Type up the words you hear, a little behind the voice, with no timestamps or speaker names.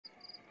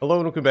Hello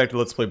and welcome back to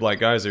Let's Play Black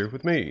Geyser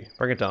with me,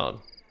 Bring It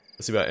On.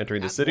 Let's see about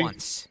entering the city.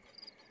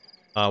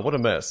 What a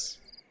mess.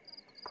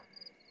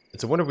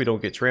 It's a wonder we don't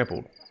get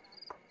trampled.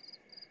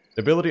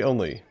 Ability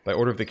only, by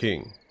order of the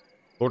king.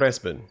 Lord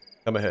Espen,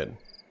 come ahead.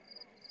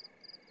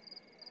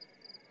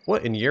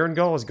 What in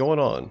Yerengal is going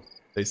on?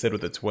 They said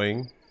with a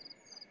twang.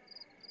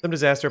 Some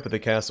disaster up at the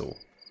castle.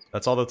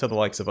 That's all they'll tell the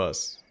likes of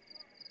us.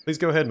 Please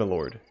go ahead, my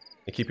lord,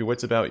 and keep your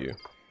wits about you.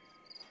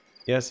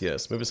 Yes,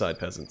 yes, move aside,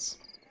 peasants.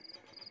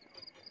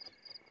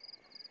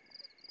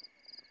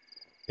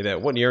 Yeah,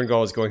 that what in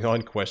Yerengal is going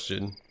on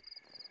question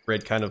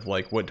read kind of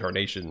like what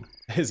tarnation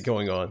is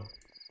going on.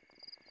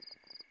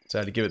 So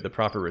I had to give it the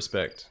proper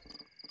respect.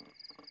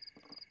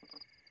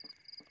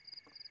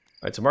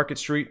 Alright, to Market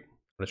Street. I'm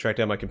going to track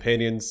down my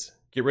companions,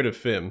 get rid of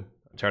Fim.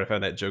 I'm trying to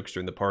find that jokester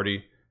in the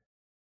party.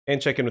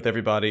 And check in with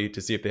everybody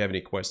to see if they have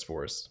any quests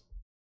for us.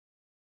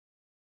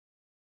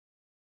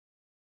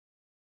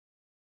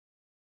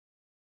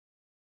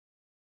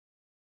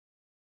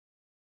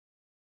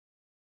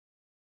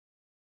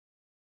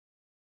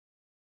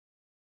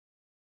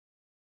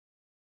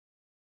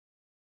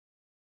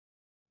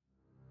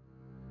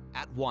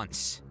 At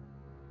once.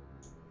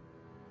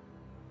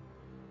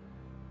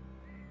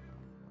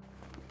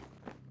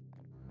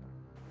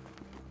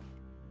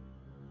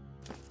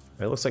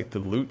 It looks like the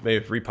loot may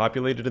have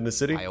repopulated in the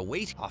city. I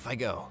await. Off I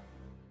go.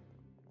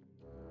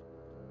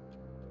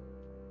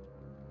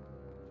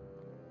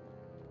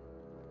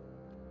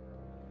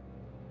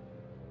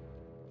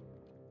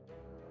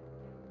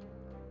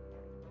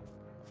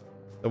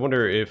 I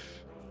wonder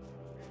if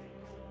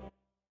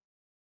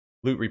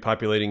loot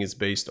repopulating is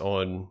based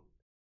on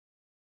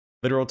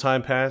literal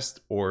time passed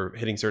or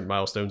hitting certain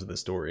milestones in the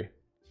story.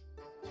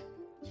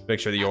 Make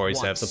sure that you always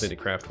have something to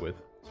craft with.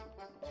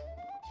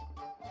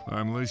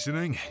 I'm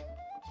listening.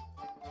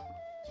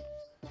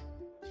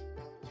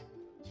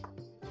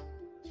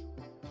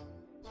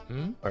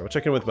 Alright, we'll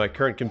check in with my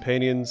current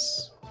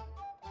companions.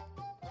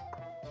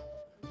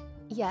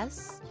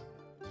 Yes.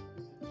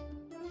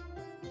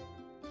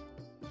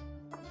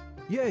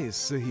 Yes,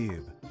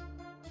 Sahib.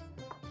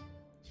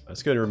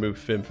 Let's go ahead and remove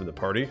Fim from the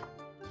party.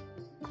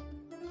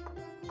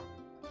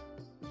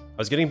 I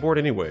was getting bored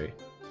anyway.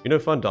 You're no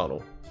fun,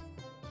 Donald.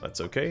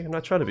 That's okay, I'm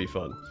not trying to be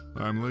fun.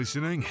 I'm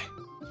listening.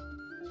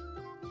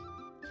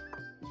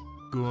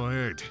 Go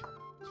ahead.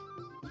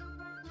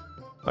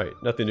 Alright,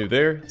 nothing new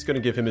there. It's gonna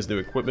give him his new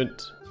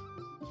equipment.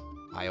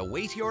 I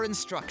await your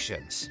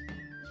instructions.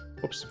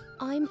 Whoops.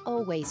 I'm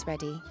always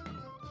ready.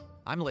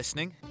 I'm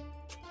listening.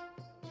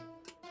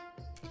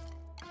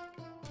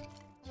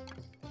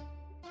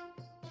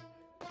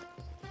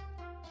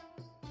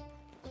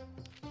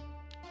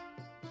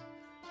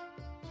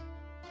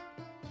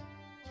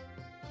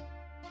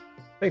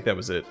 I think that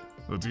was it.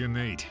 What do you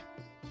need?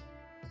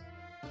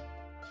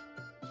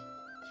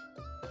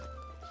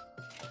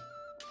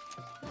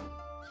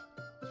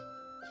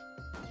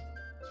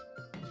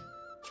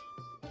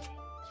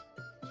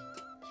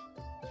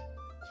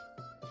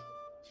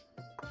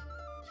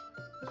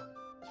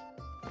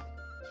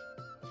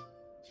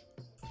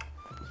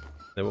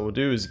 Then what we'll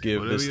do is give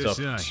Whatever this you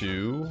stuff say.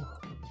 to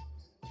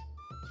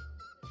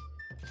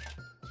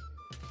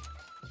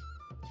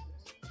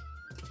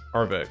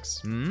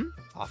Arvex.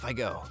 Off I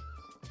go.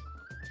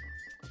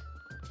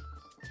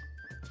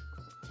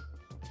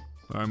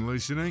 I'm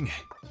listening.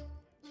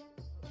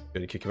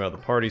 Gonna kick him out of the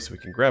party so we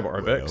can grab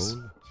Arvex.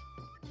 Well,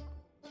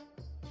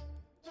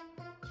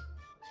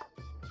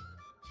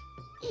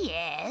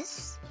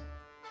 Yes.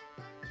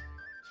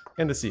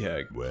 And the Sea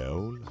Hag.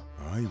 Well,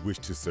 I wish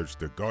to search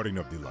the Garden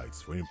of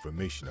Delights for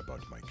information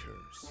about my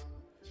curse.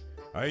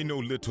 I know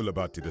little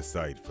about it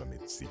aside from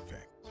its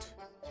effect.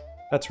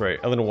 That's right,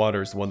 Eleanor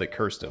Water is the one that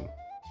cursed him.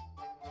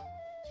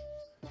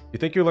 You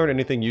think you'll learn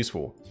anything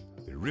useful?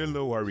 The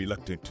Rillo are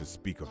reluctant to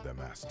speak of the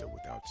Master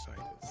with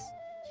outsiders.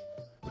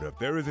 But if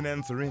there is an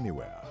answer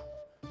anywhere,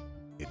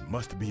 it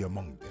must be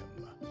among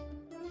them.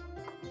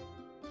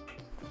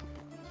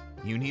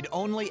 You need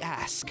only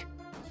ask.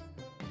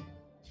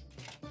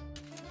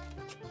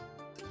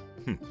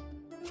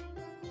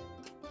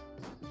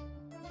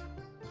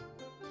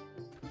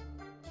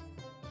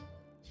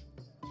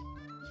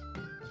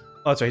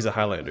 Oh, that's right, he's a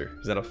Highlander.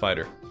 He's not a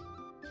fighter.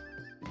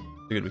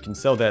 Good, we can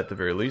sell that at the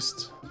very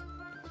least.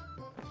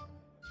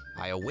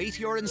 I await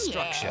your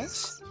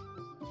instructions.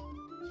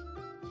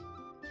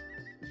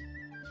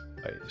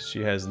 Right,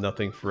 she has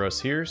nothing for us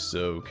here,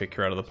 so kick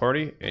her out of the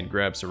party and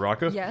grab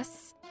Soraka.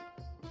 Yes.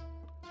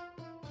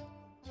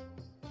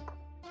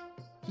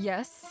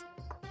 Yes.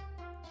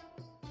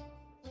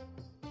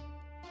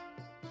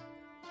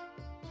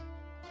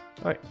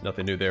 Alright,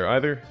 nothing new there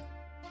either.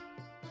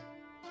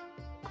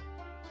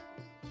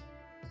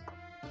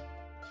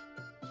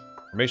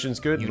 Formation's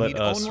good. You Let need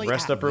us only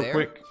rest act up real there.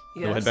 quick.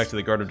 Then we'll head back to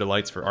the Garden of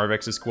Delights for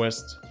Arvex's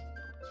quest.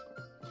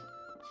 Then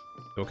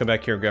we'll come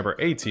back here and grab our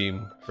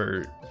A-team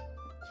for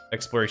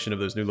exploration of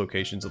those new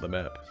locations on the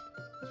map.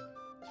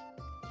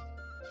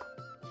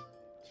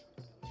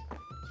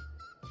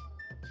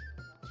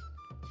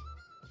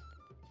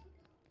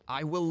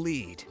 I will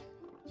lead.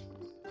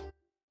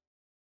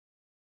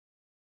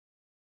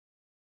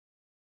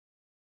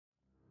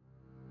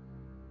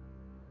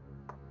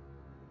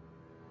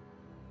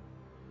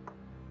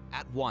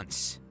 At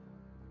once.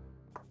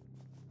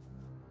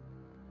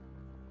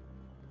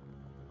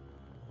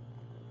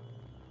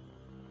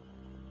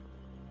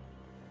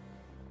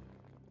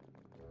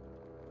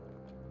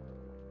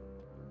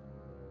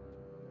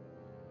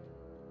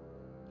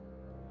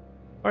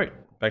 Alright,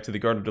 back to the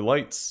Garden of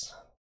Delights.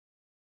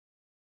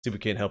 See if we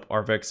can help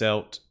Arvex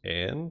out,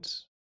 and...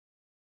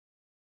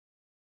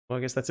 well,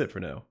 I guess that's it for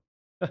now.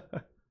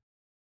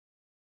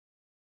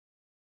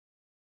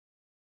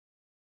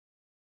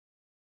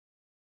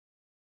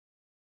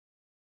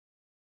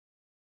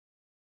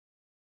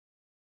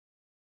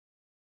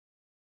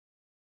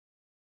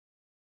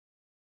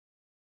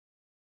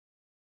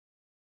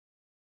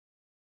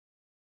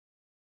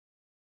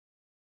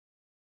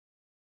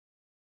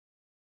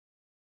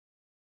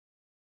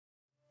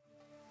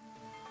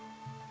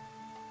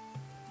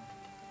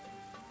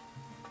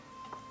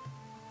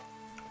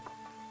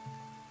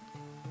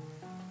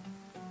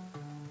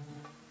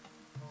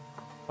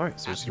 Alright,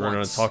 so we're just gonna run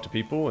around and talk to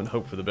people and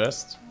hope for the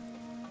best.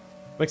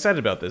 I'm excited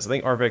about this. I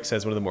think Arvex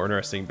has one of the more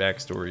interesting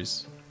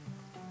backstories.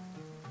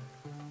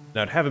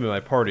 Now, I'd have him in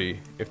my party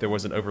if there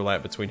was an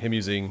overlap between him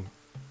using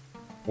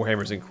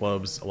warhammers and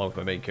clubs along with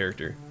my main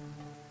character.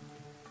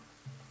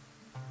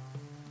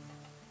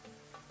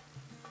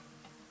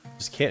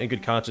 Just can't in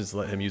good conscience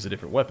let him use a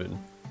different weapon.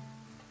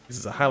 This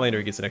is a Highlander,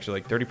 he gets an extra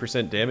like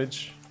 30%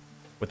 damage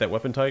with that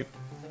weapon type.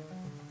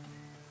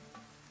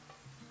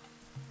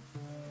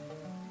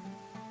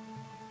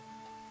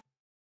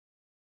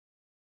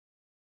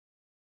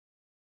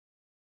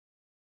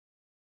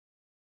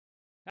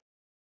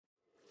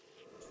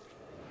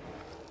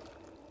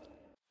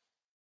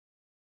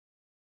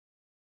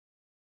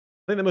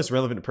 I think the most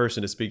relevant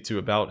person to speak to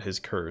about his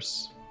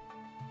curse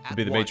would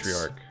be the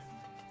matriarch.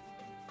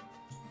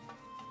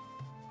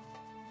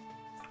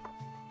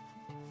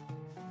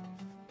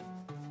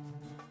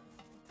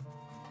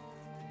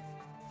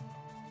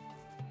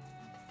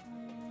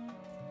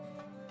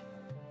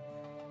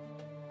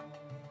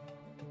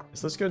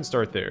 So let's go and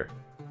start there.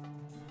 We'll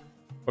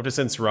have to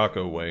send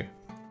Sirocco away.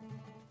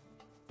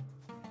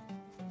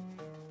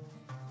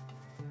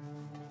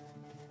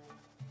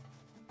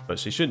 But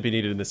she shouldn't be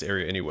needed in this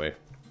area anyway.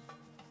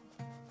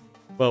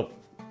 Well,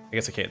 I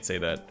guess I can't say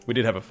that. We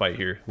did have a fight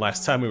here.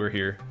 Last time we were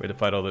here, we had to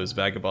fight all those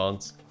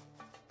vagabonds.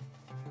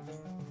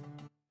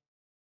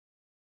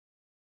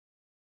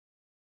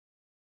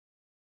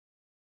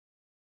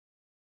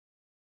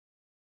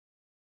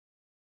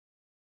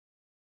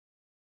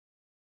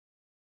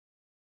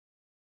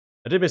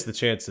 I did miss the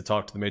chance to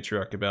talk to the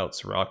matriarch about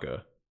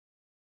Sirocco.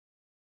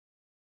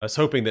 I was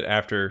hoping that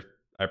after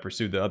I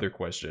pursued the other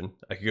question,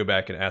 I could go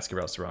back and ask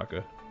about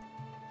Sirocco.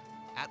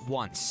 At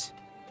once.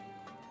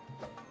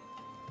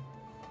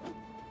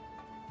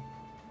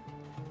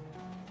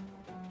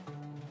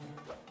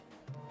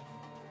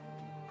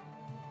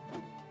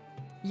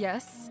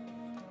 Yes?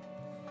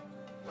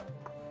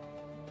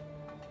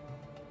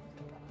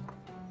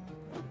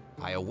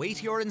 I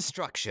await your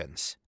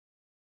instructions.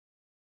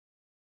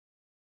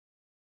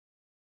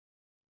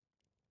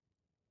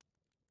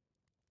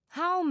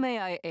 How may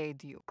I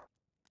aid you?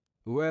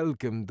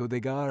 Welcome to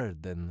the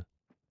garden.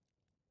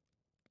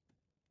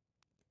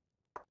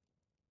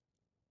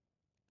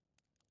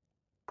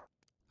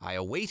 I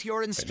await your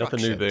Right,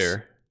 instructions. nothing new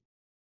there.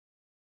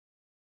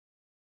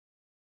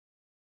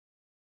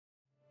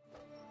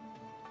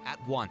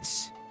 At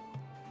once.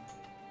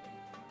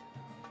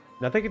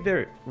 Now, I think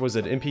there was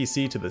an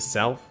NPC to the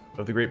south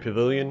of the Great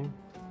Pavilion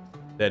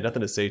that had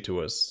nothing to say to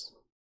us.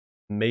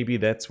 Maybe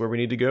that's where we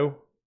need to go?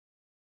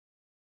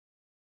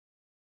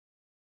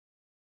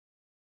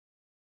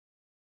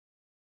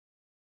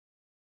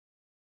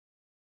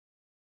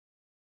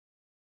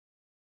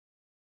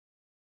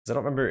 I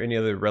don't remember any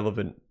other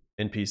relevant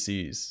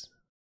NPCs.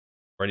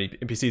 Or any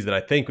NPCs that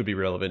I think would be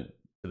relevant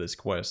to this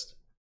quest.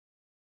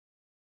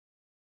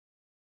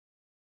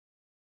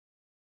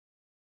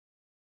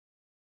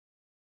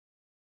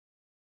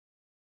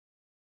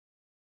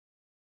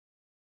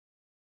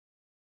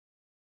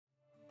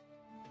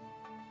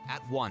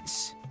 At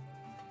once.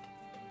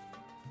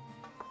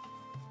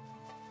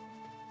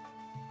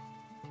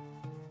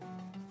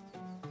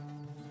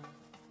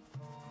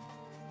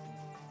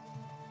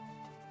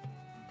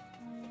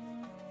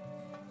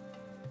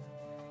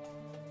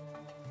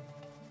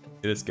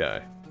 This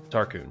guy,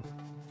 Tarkun.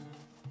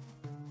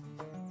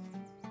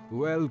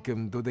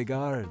 Welcome to the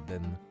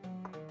garden.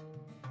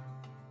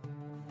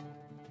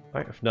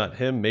 Alright, if not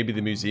him, maybe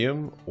the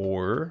museum,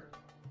 or...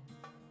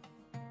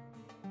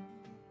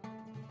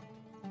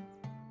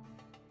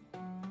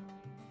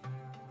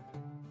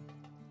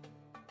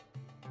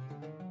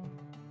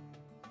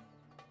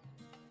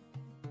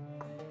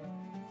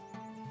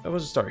 We'll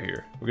just start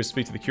here. We're going to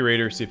speak to the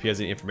curator, see if he has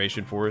any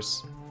information for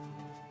us.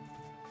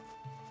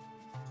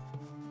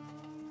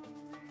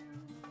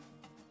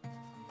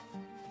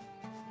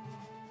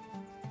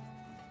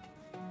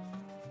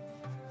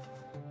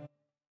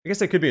 I guess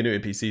there could be a new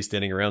NPC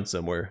standing around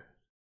somewhere.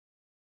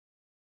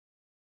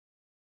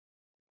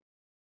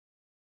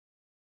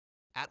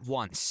 At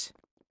once.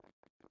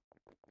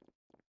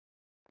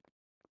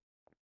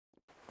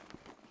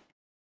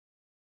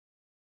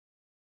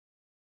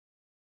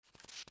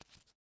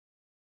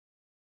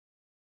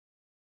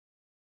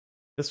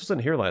 This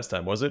wasn't here last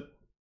time, was it?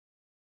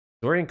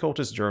 Dorian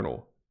Cultist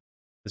Journal.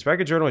 This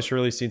ragged journal has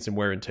surely seen some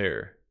wear and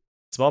tear.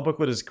 The small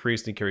booklet is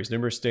creased and carries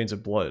numerous stains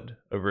of blood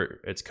over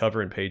its cover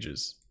and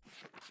pages.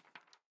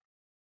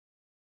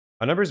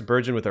 Our numbers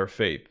burgeon with our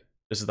faith,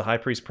 just as the High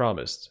Priest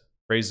promised.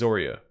 Praise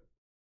Zoria.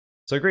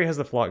 So great has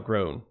the flock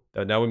grown,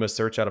 that now we must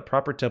search out a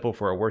proper temple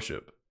for our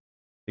worship.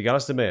 The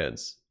goddess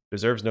demands,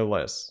 deserves no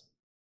less.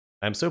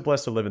 I am so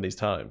blessed to live in these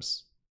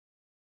times.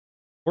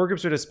 4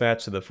 groups are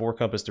dispatched to the 4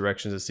 compass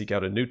directions to seek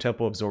out a new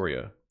temple of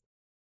Zoria.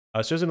 I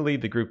was chosen to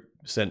lead the group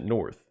sent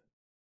north.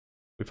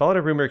 We followed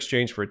a rumor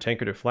exchange for a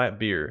tankard of flat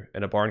beer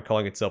and a barn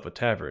calling itself a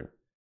tavern,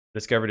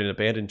 discovered an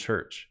abandoned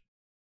church.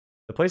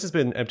 The place has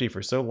been empty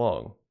for so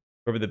long,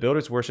 whoever the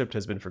builders worshipped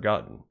has been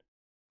forgotten,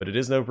 but it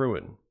is no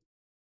ruin.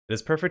 It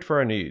is perfect for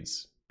our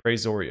needs.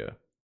 Praise Zoria.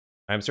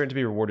 I am certain to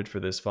be rewarded for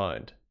this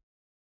find.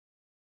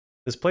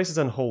 This place is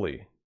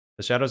unholy,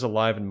 the shadows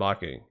alive and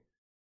mocking.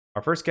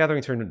 Our first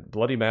gathering turned into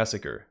bloody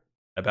massacre,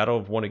 a battle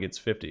of 1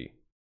 against 50.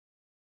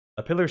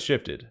 A pillar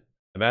shifted,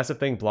 a massive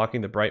thing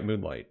blocking the bright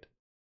moonlight.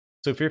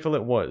 So fearful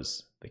it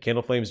was, the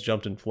candle flames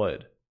jumped and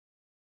fled.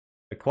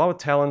 A claw with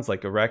talons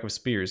like a rack of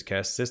spears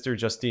cast Sister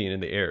Justine in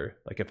the air,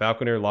 like a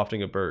falconer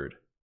lofting a bird,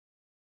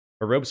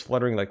 her robes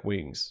fluttering like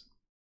wings.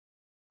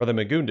 Brother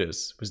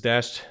Magundus was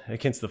dashed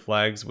against the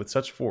flags with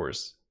such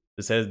force,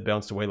 his head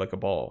bounced away like a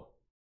ball.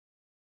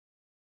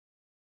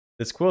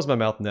 This quills my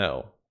mouth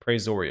now,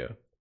 praise Zoria.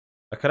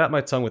 I cut out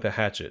my tongue with a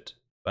hatchet,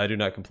 but I do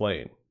not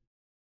complain.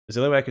 It's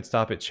the only way I could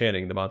stop it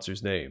chanting the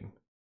monster's name.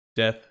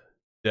 Death,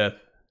 death,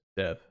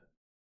 death.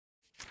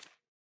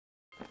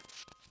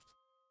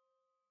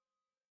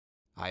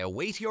 I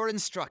await your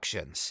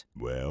instructions.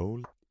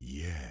 Well,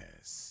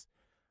 yes.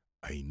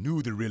 I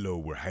knew the Rillo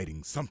were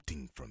hiding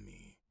something from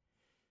me.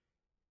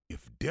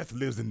 If death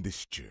lives in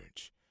this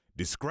church,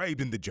 described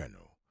in the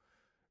journal,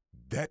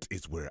 that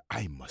is where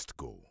I must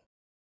go.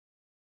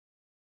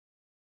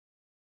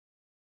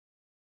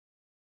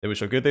 Then we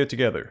shall go there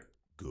together.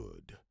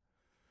 Good.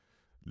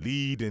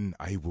 Lead and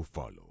I will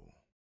follow.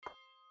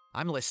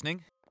 I'm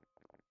listening.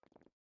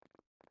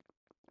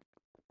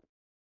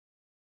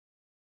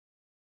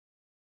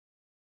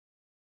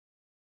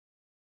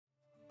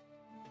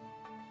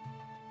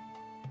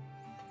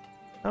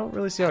 I don't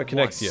really see how it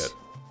connects Once. yet.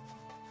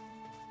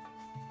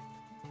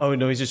 Oh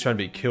no, he's just trying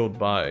to be killed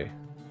by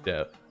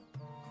death.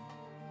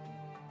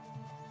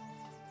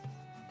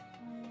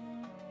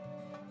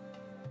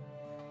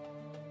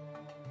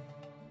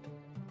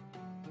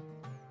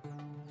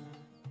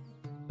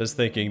 Just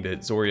thinking that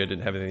Zoria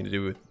didn't have anything to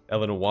do with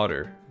elemental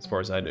water, as far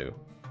as I knew.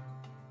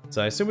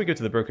 So I assume we go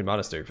to the Broken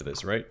Monastery for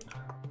this, right?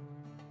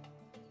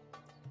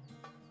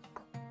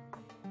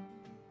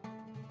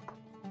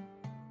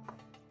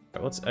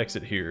 Alright, let's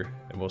exit here,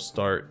 and we'll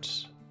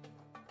start,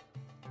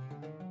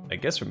 I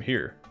guess, from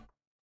here.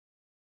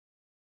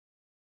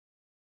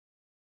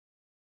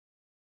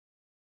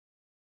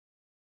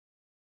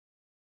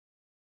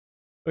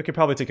 We could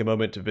probably take a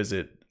moment to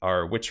visit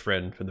our witch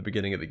friend from the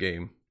beginning of the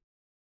game.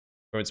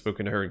 I haven't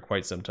spoken to her in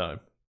quite some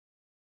time.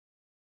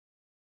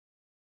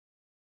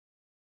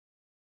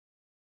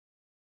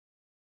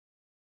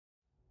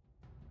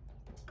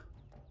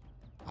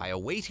 I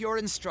await your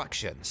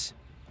instructions.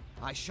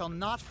 I shall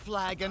not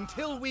flag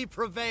until we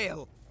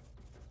prevail.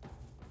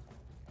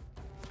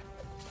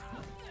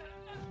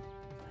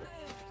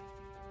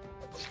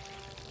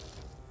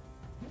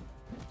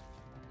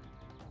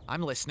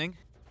 I'm listening.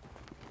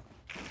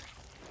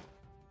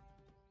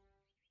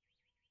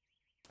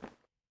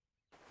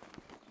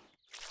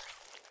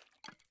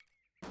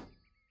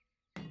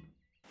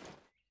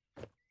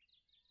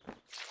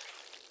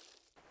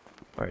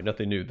 Alright,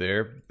 nothing new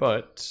there,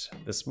 but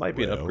this might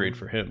be an upgrade Well.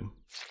 for him.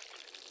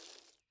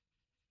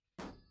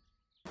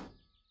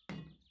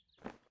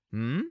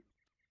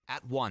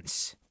 At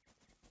once.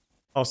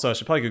 Also, I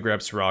should probably go grab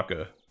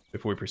Soraka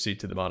before we proceed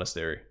to the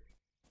monastery.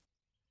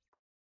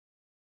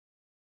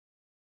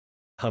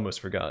 I almost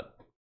forgot.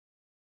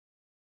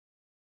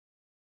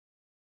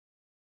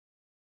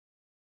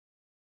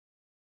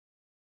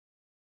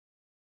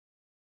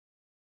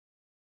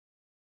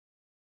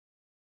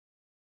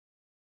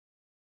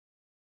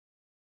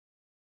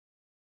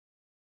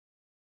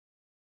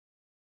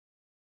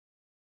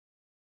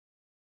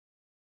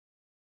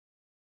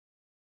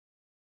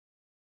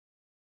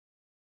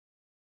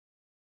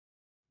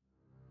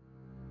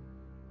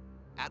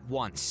 At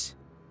once.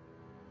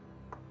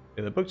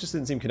 Yeah, the book just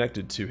didn't seem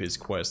connected to his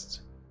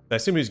quest. I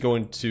assume he's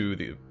going to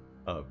the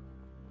Garden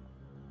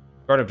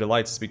of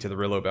Delight to speak to the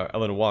Rillo about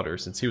elemental water,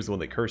 since he was the one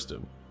that cursed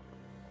him.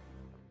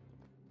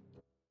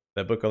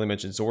 That book only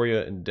mentions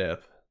Zoria and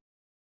death.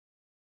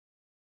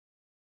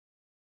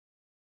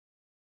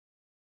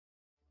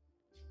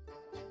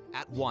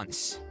 At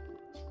once.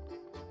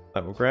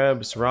 Alright, we'll grab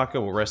Soraka,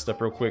 we'll rest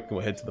up real quick, and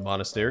we'll head to the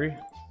monastery.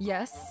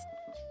 Yes.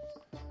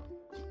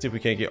 See if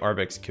we can't get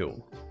Arvex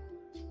killed.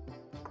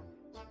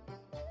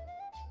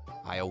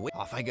 I await.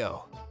 Off I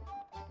go.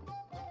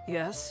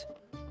 Yes.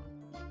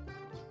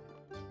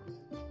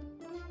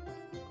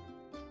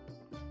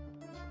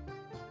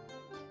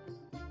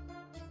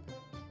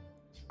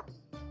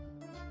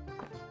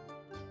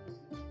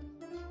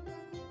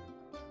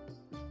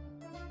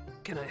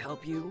 Can I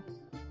help you?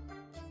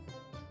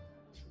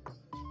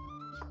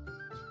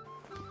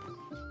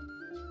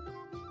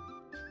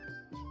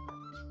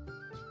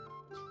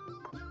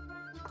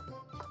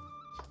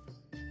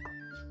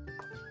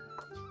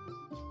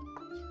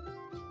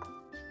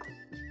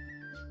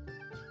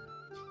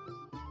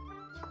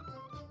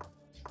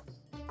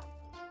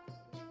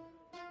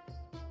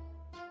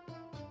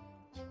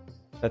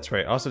 That's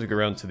right. Also to go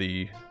around to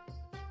the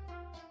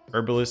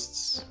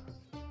herbalist's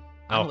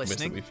I'm alchemist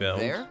that listening. we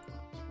found. There?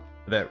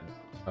 That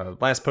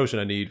last potion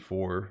I need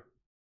for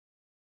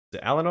the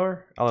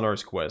Alinar?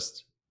 Alinar's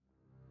quest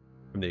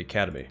from the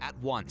academy. At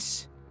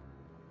once.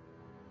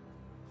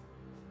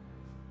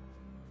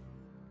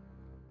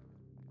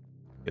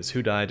 Because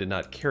Hudai did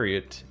not carry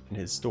it in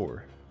his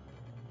store.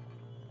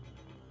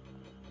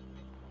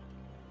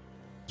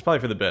 It's probably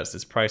for the best.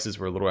 Its prices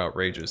were a little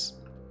outrageous.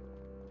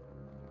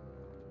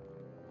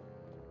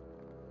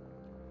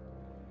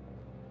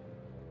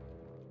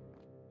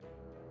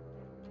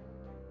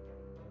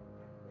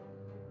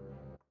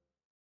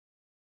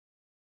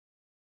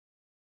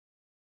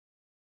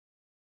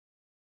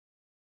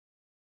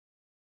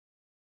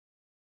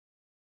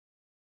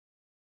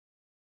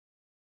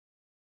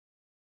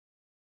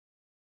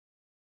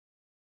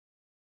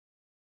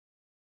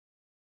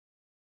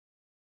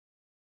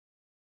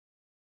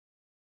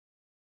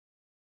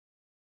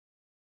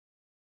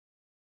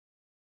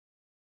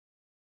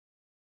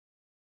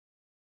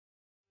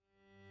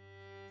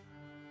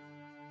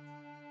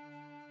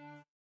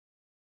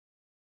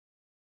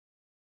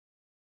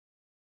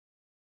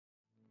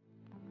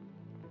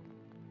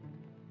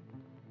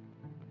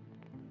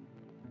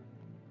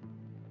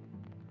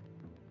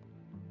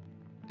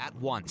 At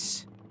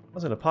once. I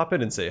was gonna pop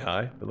in and say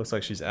hi, but looks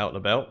like she's out and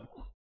about.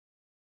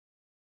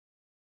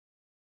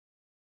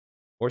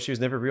 Or she was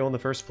never real in the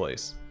first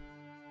place.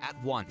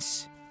 At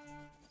once.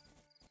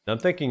 Now I'm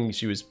thinking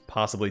she was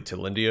possibly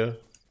Telindia.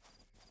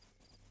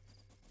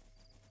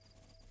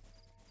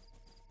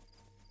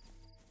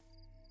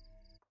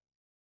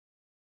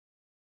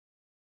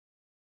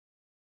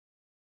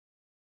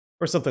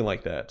 Or something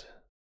like that.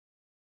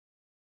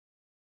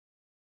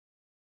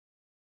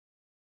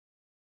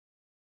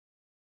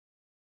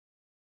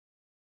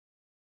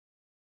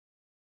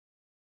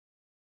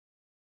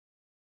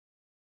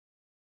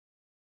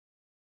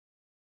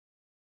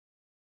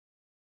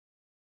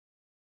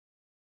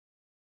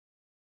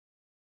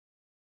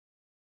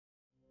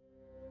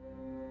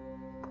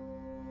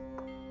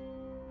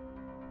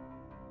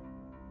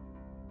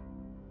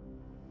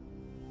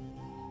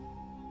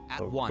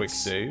 At Oh, once. quick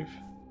save.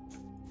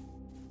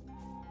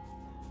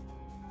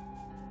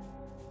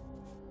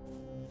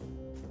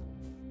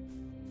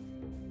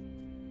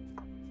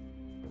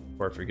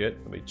 Before I forget,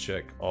 let me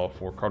check all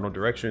 4 cardinal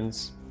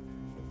directions.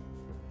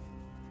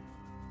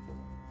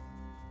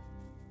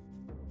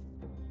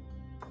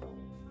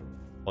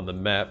 On the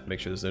map, make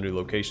sure there's no new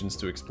locations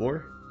to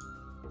explore.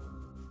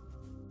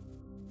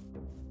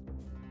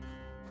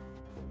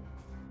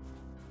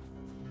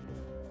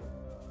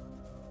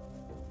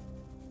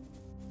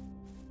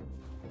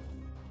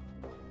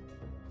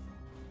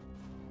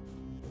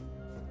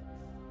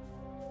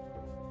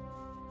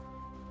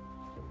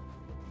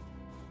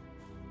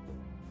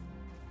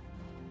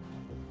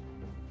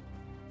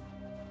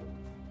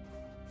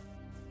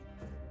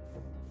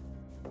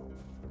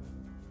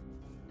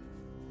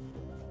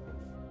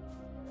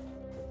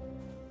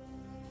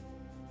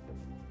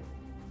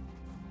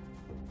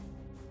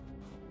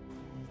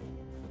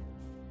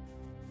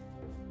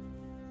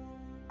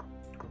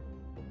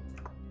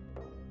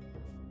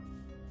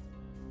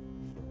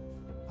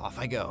 Off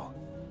I go.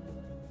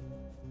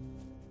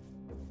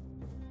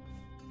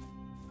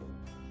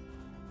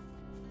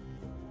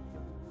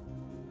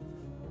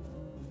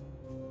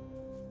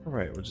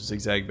 Alright, we'll just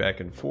zigzag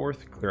back and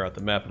forth, clear out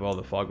the map of all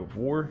the fog of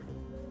war.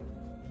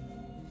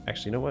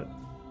 Actually, you know what?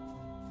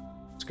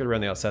 Let's go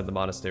around the outside of the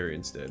monastery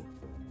instead.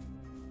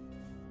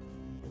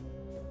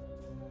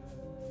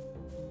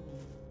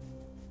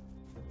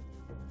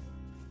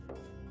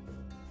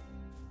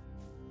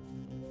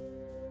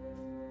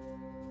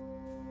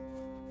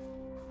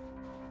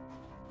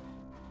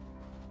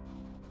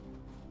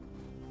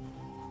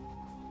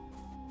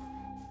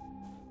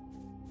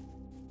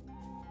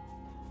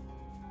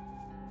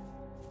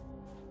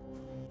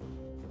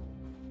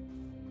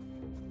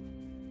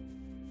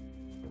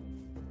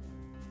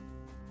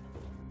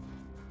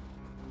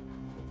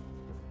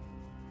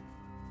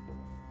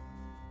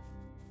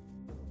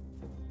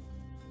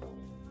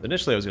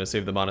 Initially I was going to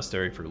save the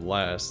monastery for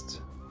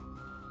last.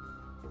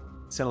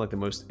 It sounded like the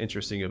most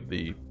interesting of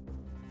the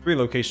 3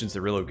 locations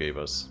that Rillo gave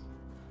us.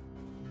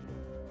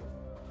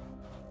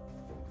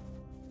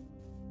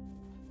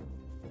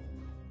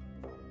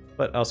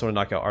 But I also want to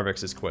knock out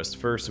Arvex's quest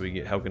first so we can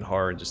get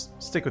Helgenhar and just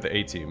stick with the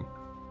A-team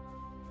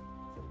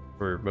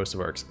for most of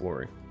our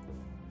exploring.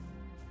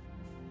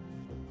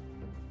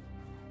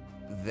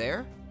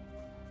 There?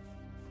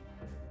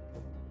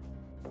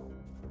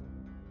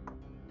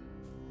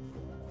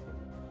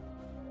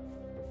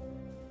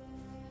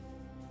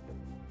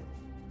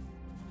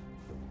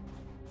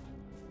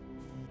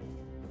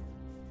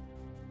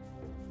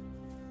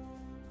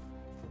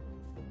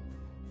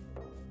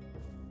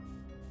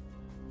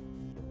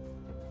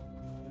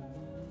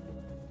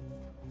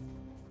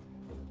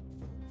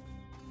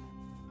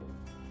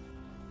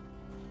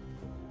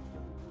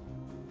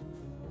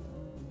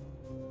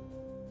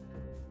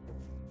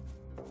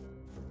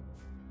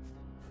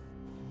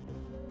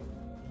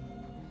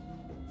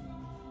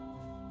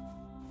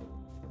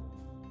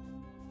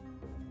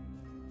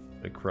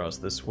 Across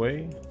this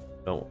way.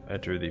 Don't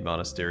enter the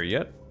monastery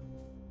yet.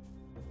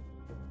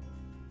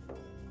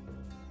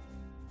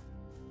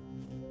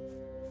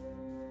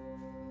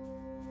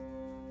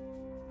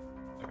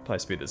 I could probably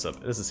speed this up.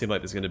 It doesn't seem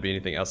like there's going to be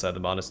anything outside the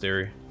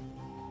monastery.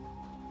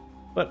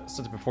 But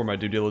still to perform my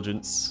due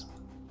diligence.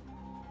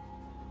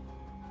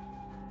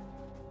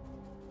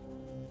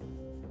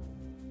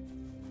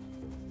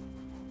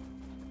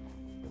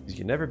 You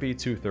can never be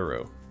too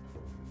thorough.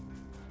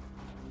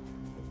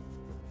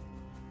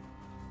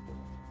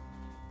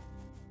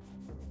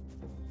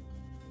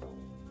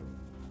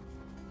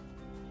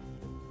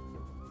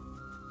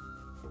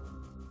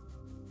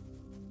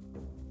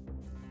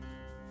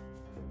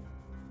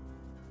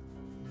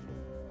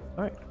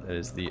 Alright, that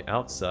is the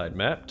outside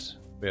mapped.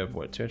 We have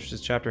what? 2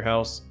 entrances, chapter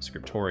house,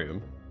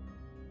 scriptorium,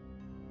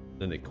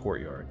 then the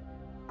courtyard.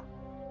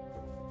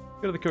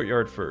 Go to the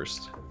courtyard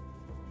first.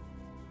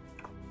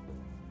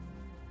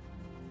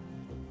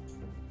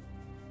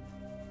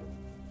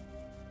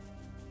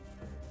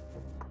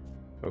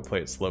 We'll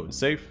play it slow and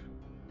safe.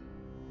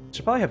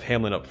 Should probably have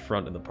Hamlin up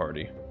front in the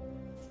party.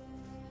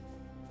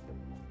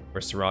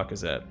 Where Sirach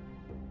is at.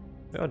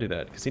 Maybe I'll do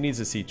that, because he needs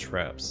to see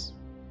traps.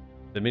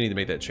 I've been meaning to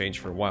make that change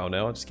for a while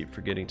now, I just keep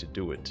forgetting to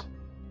do it.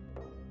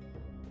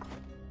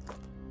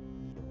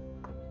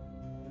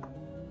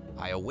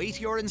 I await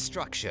your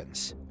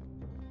instructions.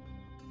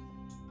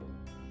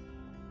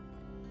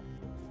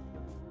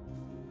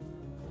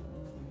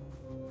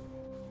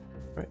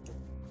 Right.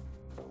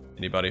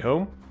 Anybody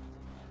home?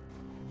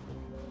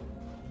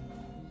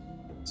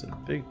 There's a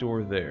big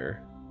door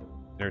there.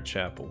 Inner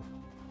chapel.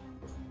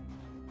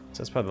 So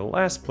that's probably the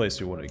last place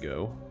we want to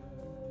go.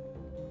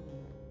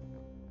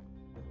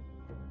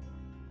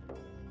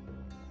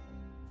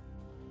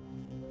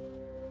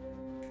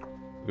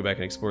 We'll go back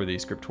and explore the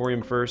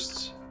scriptorium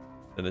first,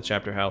 then the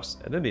chapter house,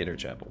 and then the inner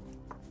chapel.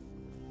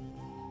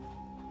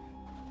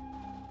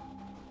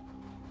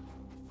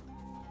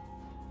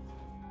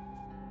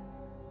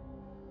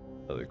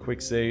 Another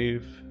quick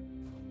save,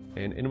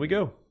 and in we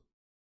go.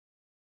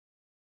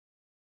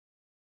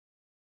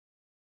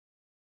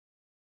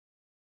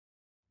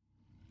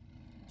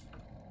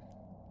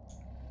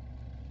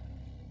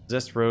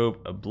 Possessed robe,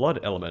 a blood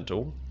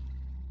elemental.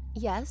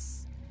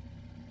 Yes.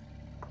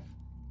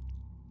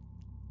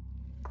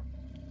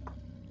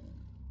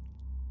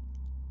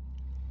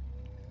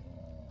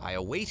 I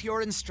await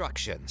your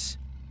instructions.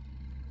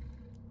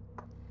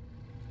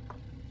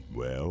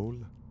 Well,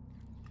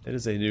 It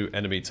is a new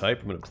enemy type.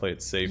 I'm going to play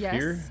it safe Yes.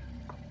 here.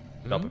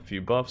 Drop a few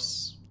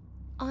buffs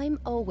I'm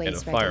always and a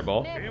ready.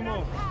 fireball.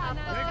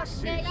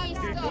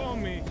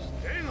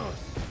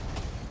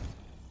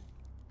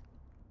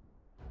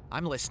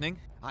 I'm listening.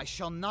 I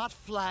shall not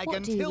flag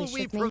What do you until wish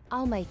we of me?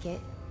 I'll make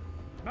it.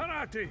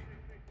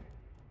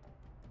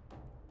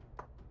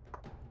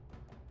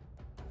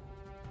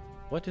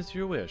 What is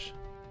your wish?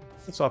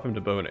 Let's swap him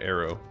to bow and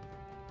arrow.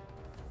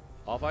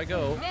 Off I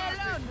go.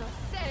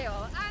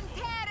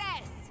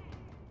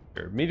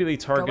 We're immediately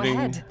Go targeting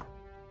ahead.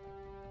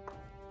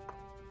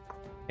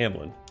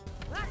 Hamlin.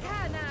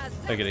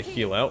 I get a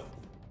heal out.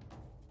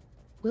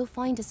 We'll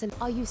find a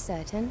solution. Are you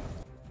certain?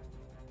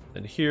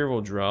 And here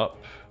we'll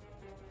drop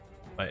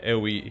my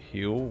AoE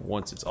heal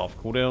once it's off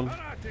cooldown.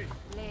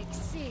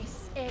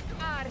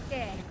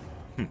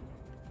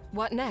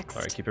 What next?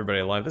 Alright, keep everybody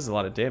alive. This is a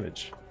lot of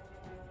damage.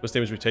 Most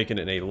damage we've taken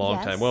in a long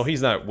Yes. time. Well,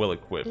 he's not well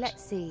equipped,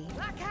 Let's see.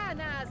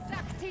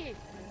 which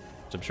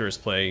I'm sure is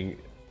playing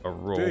a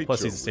role. Take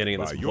Plus, he's your standing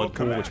in this by your blood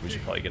pool, which we command.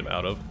 should probably get him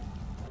out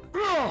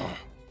of.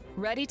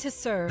 Ready to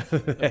serve.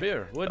 A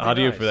beer would The be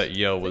audio nice. for that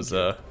yell was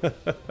a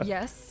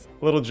Yes.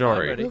 little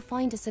jarring. ready. We'll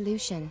find a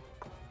solution.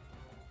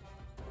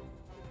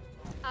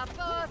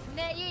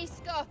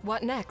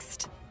 What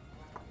next?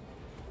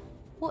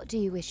 What do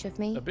you wish of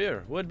me? A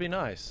beer would be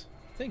nice.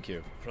 Thank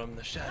you. From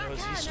the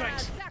shadows he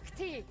strikes.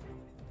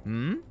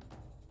 Hmm?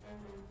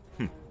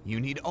 You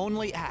need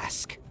only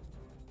ask.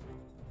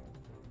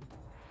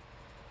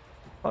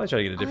 Probably try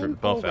to get a different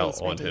I'm buff out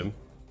always on ready. him.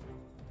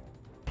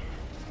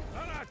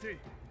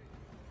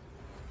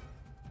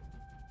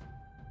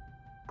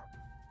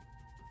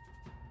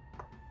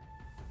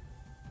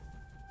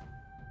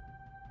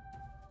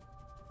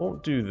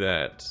 Won't do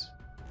that.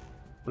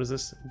 What is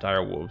this?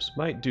 Dire wolves.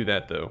 Might do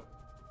that though.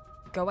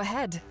 Go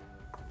ahead.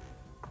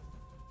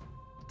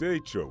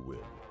 state your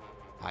will.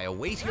 I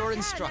await your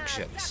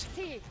instructions.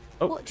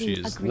 Oh, What do you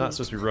she's agree? not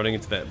supposed to be running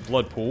into that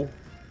blood pool.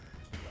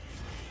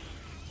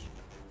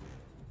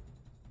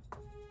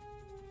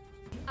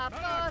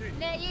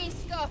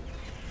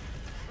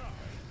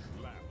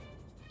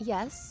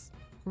 Yes.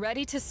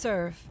 Ready to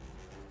serve.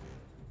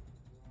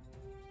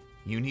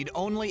 You need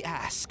only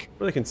ask.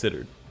 What are they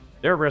considered?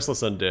 They're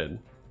restless undead.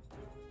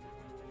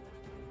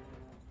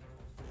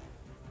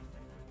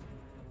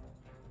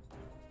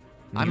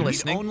 I'm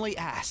listening. Only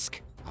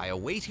ask. I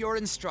await your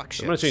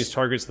instructions. I'm gonna change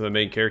targets to the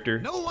main character.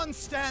 No one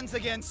stands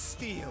against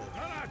steel.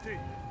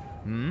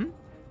 Hmm?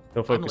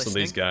 He'll focus on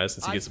these listening. guys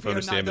since he I gets the fear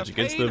bonus neither damage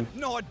against pain them.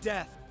 nor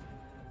death.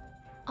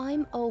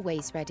 I'm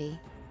always ready.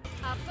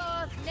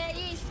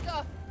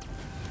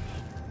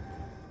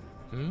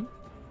 Hmm?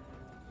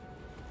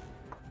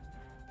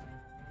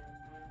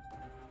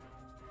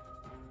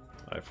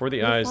 Alright, for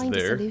the We'll eyes find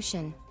there. a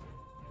solution.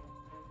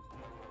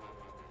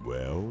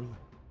 Well,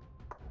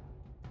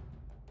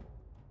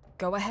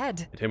 Go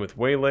ahead. Hit him with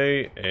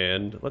Waylay,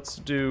 and let's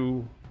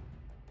do...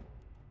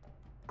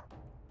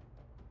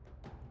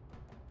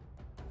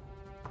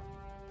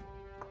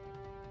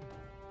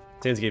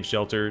 Sans gave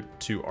shelter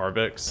to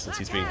Arvex since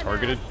he's being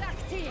targeted.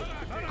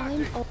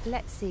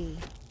 Let's see.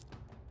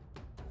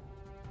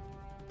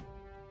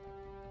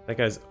 That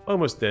guy's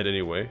almost dead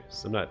anyway,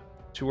 so I'm not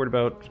too worried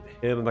about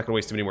him. I'm not gonna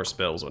waste too many more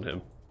spells on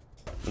him.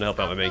 I'm gonna help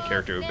out my main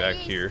character back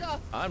here.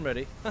 I'm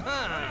ready.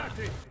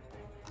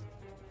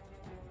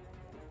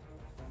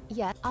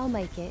 Yeah, I'll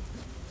make it.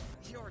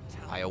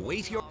 I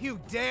await your... You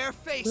dare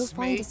face We'll me?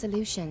 find a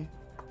solution.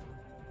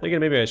 Again,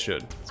 maybe I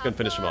should. Let's go and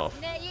finish him off.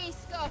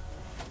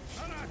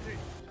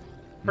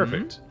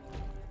 Perfect.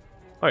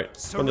 Alright,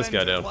 run this guy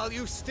Surrender down. while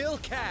you still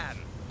can.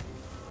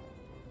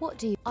 What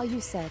do you... Are you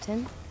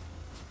certain?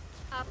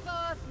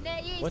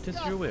 What is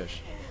your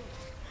wish?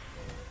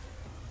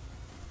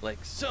 Like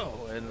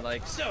so, and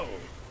like so.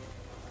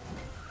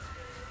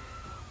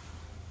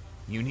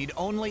 You need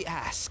only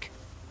ask.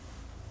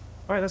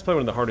 Alright, that's probably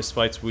one of the hardest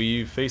fights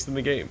we've faced in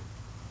the game.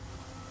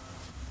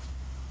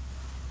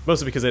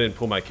 Mostly because I didn't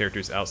pull my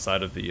characters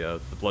outside of the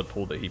blood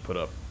pool that he put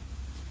up.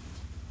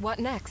 What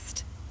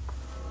next?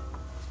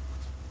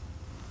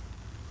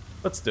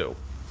 Let's do.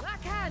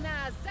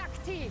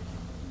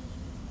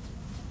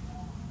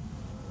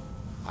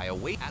 I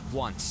await at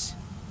once.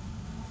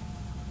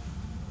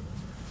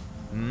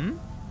 You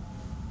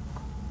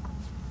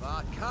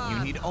You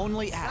need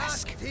only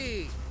ask.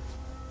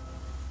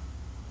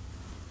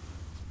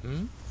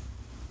 Hmm?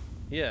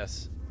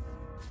 Yes.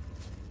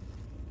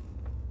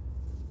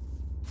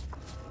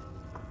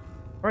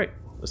 Alright,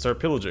 let's start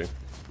pillaging.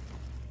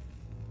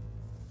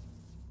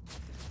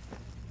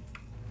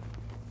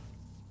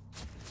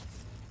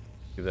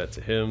 Give that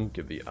to him,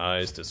 give the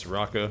eyes to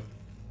Soraka.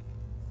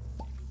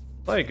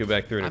 Probably go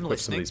back through and I'm equip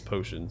some of listening. these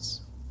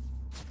potions.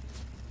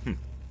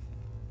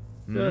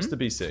 Just to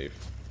be safe.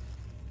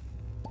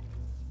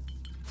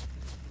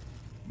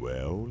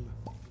 well,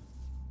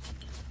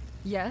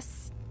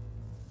 Yes.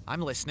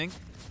 I'm listening.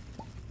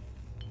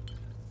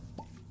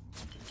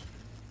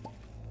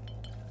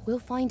 We'll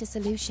find a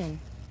solution.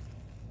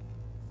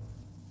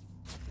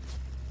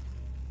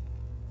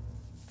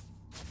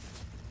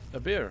 A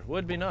beer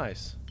would be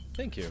nice.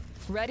 Thank you.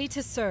 Ready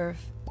to serve.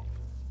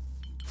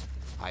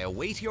 I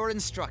await your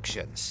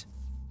instructions.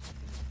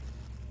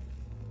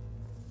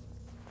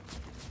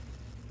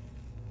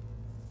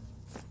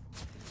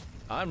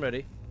 I'm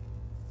ready.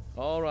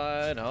 All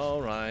right,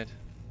 all right.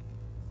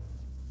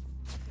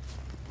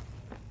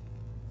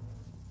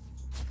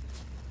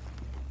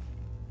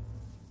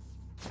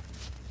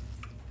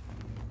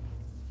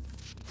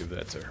 Give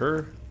that to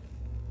her.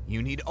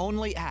 You need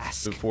only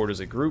ask. Move forward as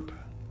a group.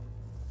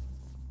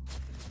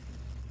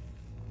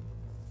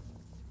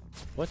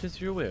 What is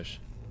your wish?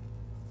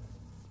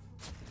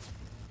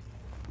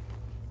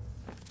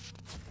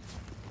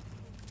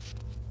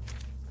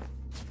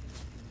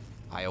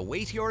 I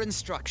await your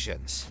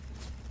instructions.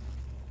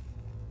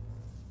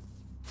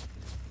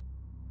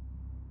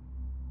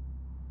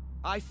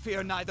 I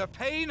fear neither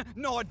pain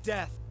nor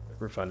death.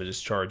 We're fine to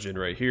just charge in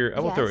right here. I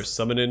will throw a Yes.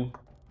 summon in. In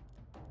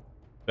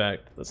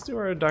fact, let's do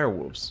our dire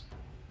wolves.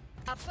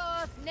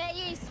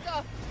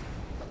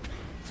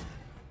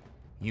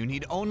 You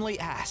need only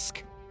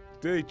ask.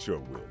 state your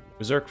will.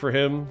 Berserk for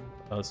him.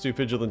 Let's do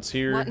vigilance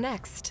here. What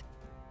next?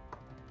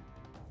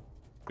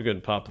 We're gonna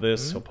pop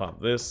this. He'll pop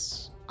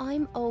this.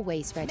 I'm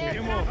always ready.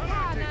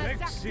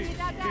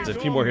 There's a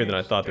few more here than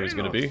I thought there was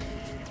gonna be.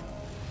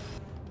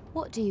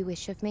 What do you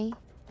wish of me?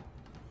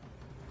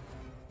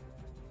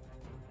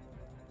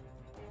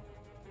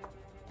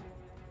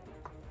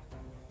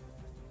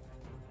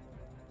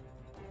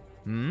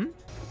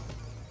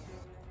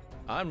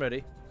 I'm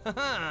ready.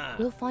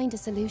 We'll find a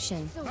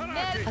solution.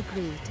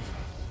 Agreed.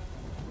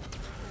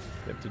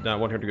 Yep, did not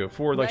want her to go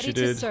forward like Ready she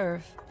to did.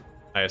 serve.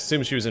 I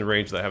assumed she was in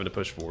range without having to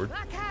push forward.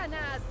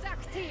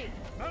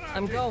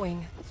 I'm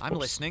going. I'm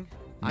listening.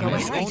 I Go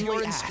await ahead.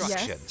 your Yes.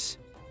 instructions.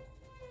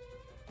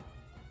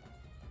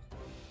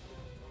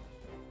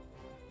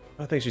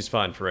 I think she's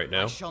fine for right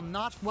now. I shall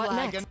not What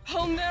flag next?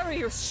 Oh,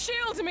 Mary,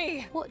 shield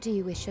me! What do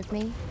you wish of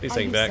me? Please Are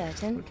hang you back.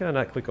 certain? What can I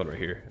not click on right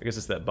here? I guess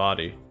it's that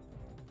body.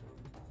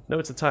 No,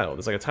 it's a tile.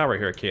 There's like a tile right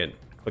here I can't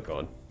click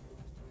on.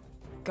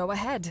 Go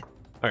ahead.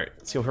 Alright,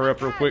 let's heal her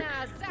up real quick.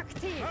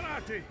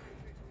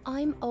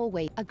 I'm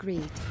always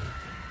agreed.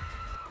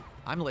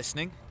 I'm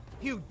listening.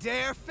 You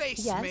dare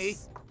face Yes. me?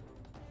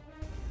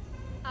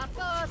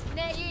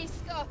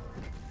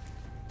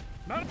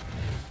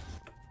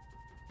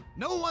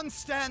 No one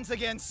stands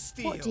against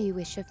steel. What do you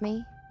wish of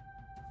me?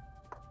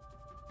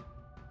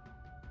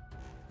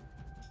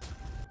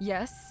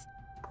 Yes.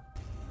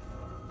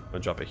 I'm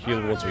gonna drop a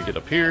heal once we get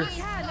up here.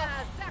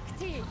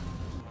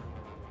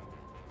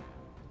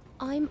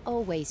 I'm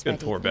always Good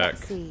ready. pour back.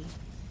 Let's see.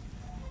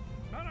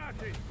 Caught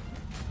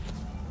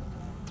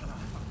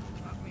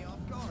me off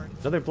guard.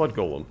 Another blood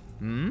golem.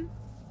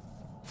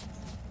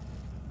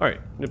 Alright,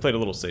 I'm gonna play it a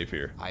little safe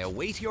here. I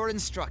await your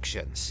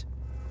instructions.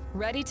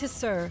 Ready to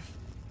serve.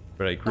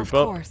 But I group Of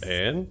up course.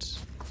 and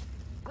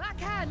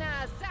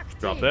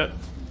drop that.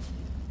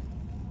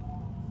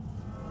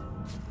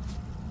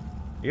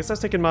 I guess I was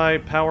taking my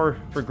power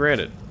for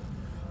granted.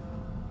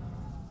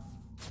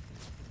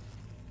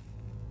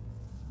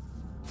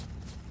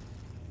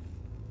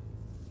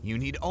 You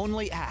need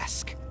only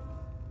ask.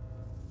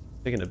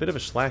 Taking a bit of a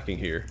slacking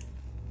here.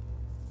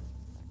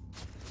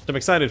 Which I'm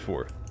excited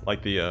for,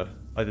 like the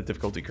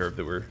difficulty curve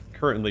that we're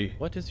currently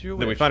What is your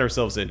that we wish? find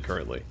ourselves in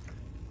currently.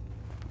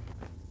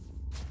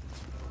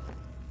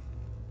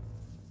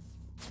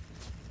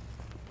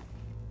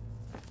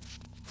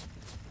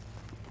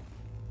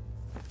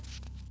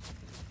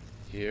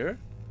 Here?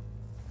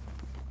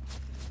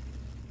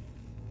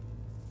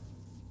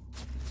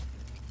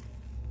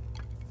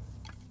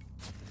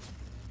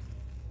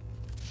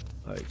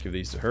 Alright, give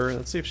these to her.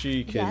 Let's see if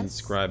she can Yes.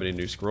 scribe any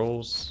new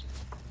scrolls.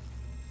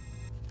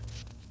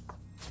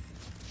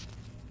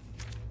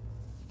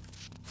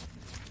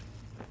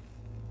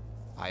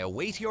 I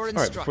await your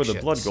Alright, instructions. before the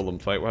blood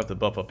golem fight, we'll have to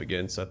buff up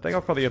again, so I think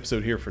I'll call the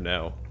episode here for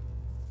now.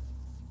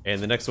 And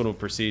the next one will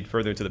proceed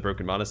further into the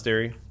Broken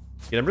Monastery.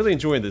 And I'm really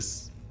enjoying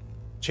this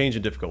change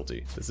in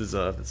difficulty. This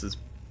is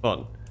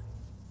fun.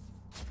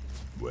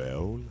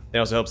 Well, It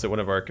also helps that one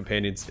of our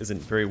companions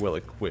isn't very well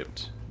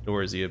equipped,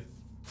 nor is he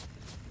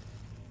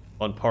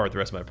on par with the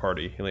rest of my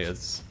party. He only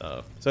has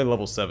it's only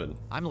level 7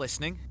 I'm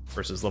listening.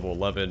 versus level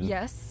 11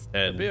 Yes.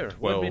 and beer would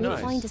 12. be We'll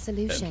nice. find a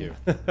solution.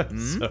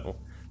 So,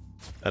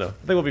 I don't know.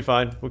 I think we'll be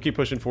fine. We'll keep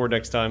pushing forward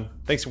next time.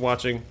 Thanks for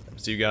watching.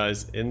 See you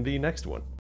guys in the next one.